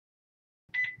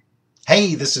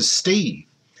Hey, this is Steve.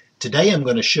 Today I'm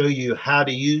going to show you how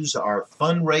to use our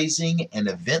fundraising and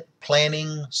event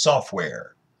planning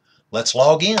software. Let's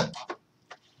log in. I'm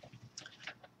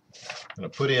going to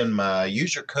put in my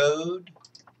user code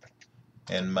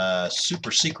and my super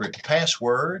secret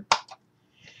password.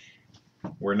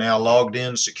 We're now logged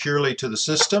in securely to the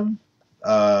system.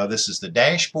 This is the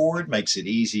dashboard. Makes it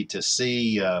easy to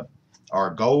see our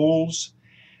goals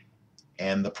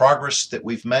and the progress that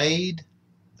we've made.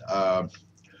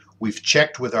 We've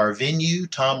checked with our venue,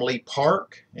 Tom Lee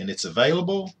Park, and it's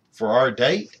available for our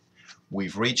date.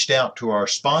 We've reached out to our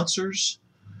sponsors.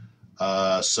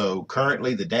 So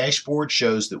currently the dashboard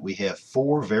shows that we have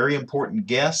 4 very important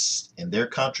guests and their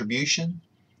contribution.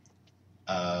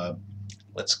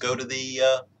 Let's go to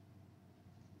the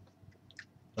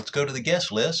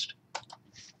guest list.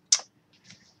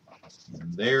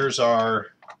 And there's our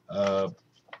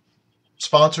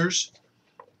sponsors.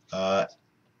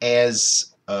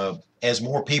 As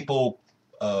more people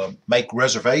make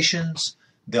reservations,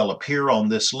 they'll appear on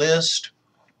this list,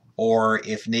 or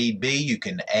if need be, you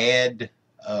can add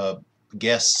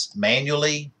guests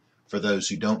manually for those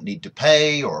who don't need to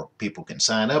pay, or people can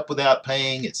sign up without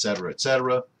paying, etc.,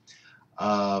 etc.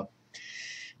 Now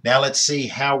let's see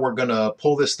how we're going to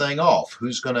pull this thing off.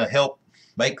 Who's going to help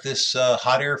make this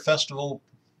hot air festival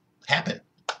happen?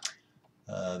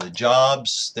 The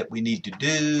jobs that we need to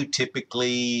do,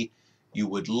 typically you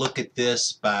would look at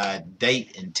this by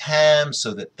date and time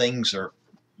so that things are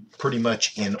pretty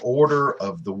much in order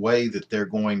of the way that they're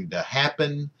going to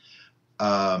happen.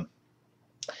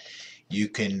 You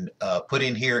can put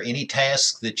in here any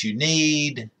tasks that you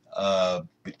need,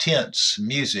 tents,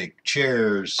 music,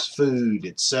 chairs, food,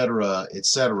 etc.,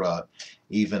 etc.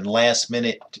 Even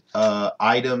last-minute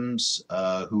items,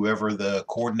 whoever the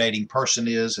coordinating person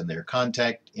is and their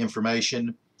contact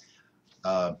information.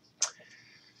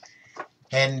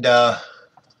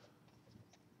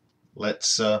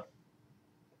 Let's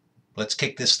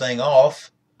kick this thing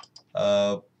off.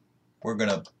 We're going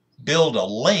to build a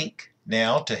link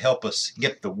now to help us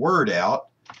get the word out.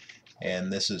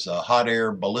 And this is a hot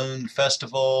air balloon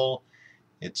festival.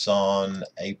 It's on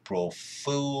April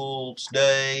Fool's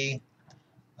Day.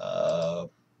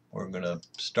 We're going to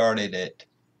start it at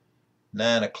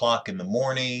 9 o'clock in the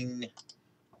morning.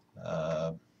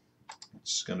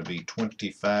 It's going to be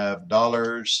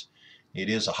 $25. It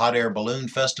is a hot air balloon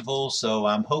festival, so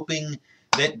I'm hoping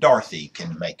that Dorothy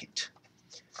can make it.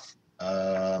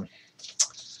 So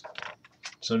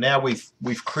now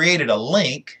we've created a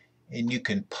link, and you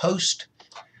can post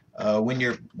when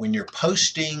you're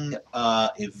posting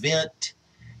event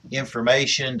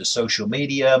information to social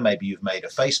media. Maybe you've made a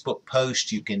Facebook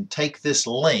post. You can take this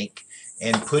link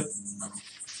and put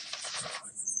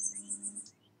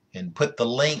the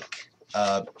link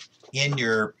in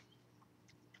your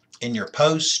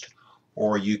post,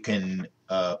 or you can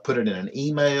put it in an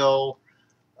email,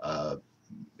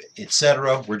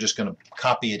 etc. We're just going to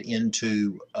copy it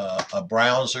into a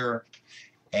browser,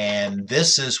 and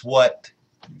this is what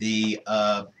the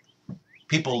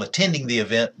people attending the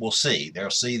event will see. They'll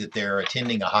see that they're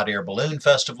attending a hot air balloon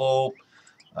festival.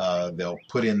 They'll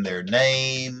put in their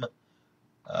name,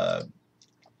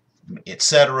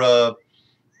 etc.,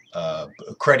 a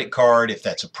credit card if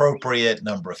that's appropriate,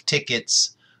 number of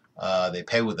tickets. They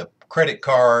pay with a credit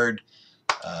card.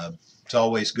 It's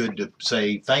always good to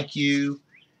say thank you,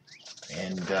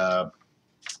 and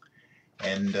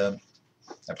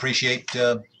appreciate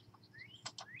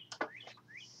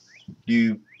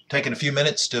you taking a few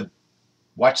minutes to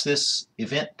watch this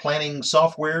event planning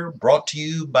software brought to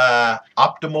you by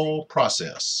Optimal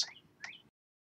Process.